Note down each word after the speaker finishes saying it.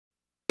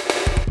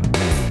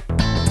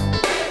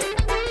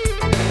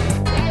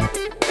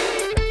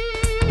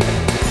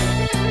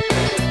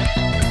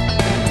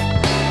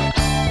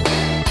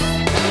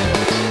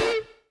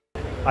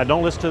I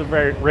don't listen to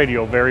the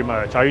radio very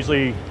much. I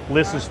usually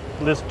listen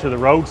to the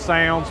road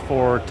sounds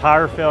for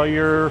tire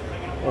failure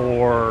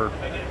or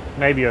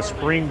maybe a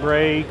spring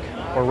break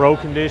or road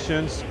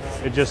conditions.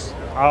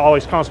 I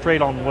always concentrate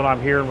on what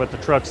I'm hearing, what the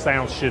truck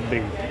sounds should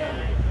be.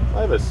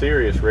 I have a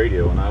Sirius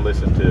radio and I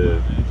listen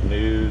to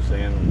news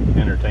and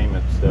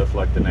entertainment stuff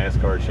like the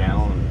NASCAR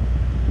channel and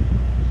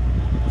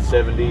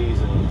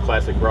 70s and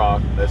classic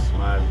rock.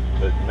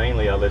 But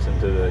mainly I listen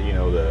to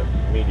the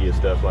media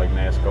stuff like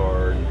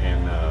NASCAR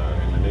and the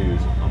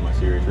news on my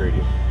Sirius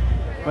radio.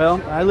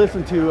 Well, I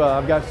listen to,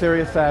 I've got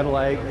Sirius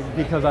Satellite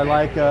because I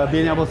like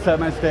being able to set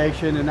my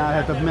station and not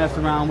have to mess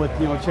around with,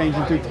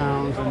 changing through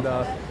towns,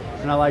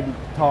 and I like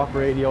talk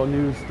radio,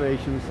 news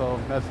stations, so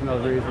that's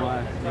another reason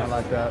why I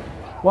like that.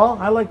 Well,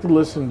 I like to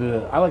listen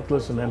to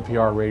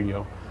NPR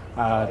radio.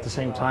 At the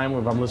same time,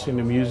 if I'm listening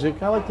to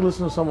music, I like to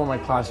listen to some of my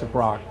classic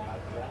rock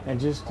and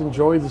just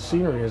enjoy the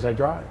scenery as I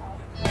drive.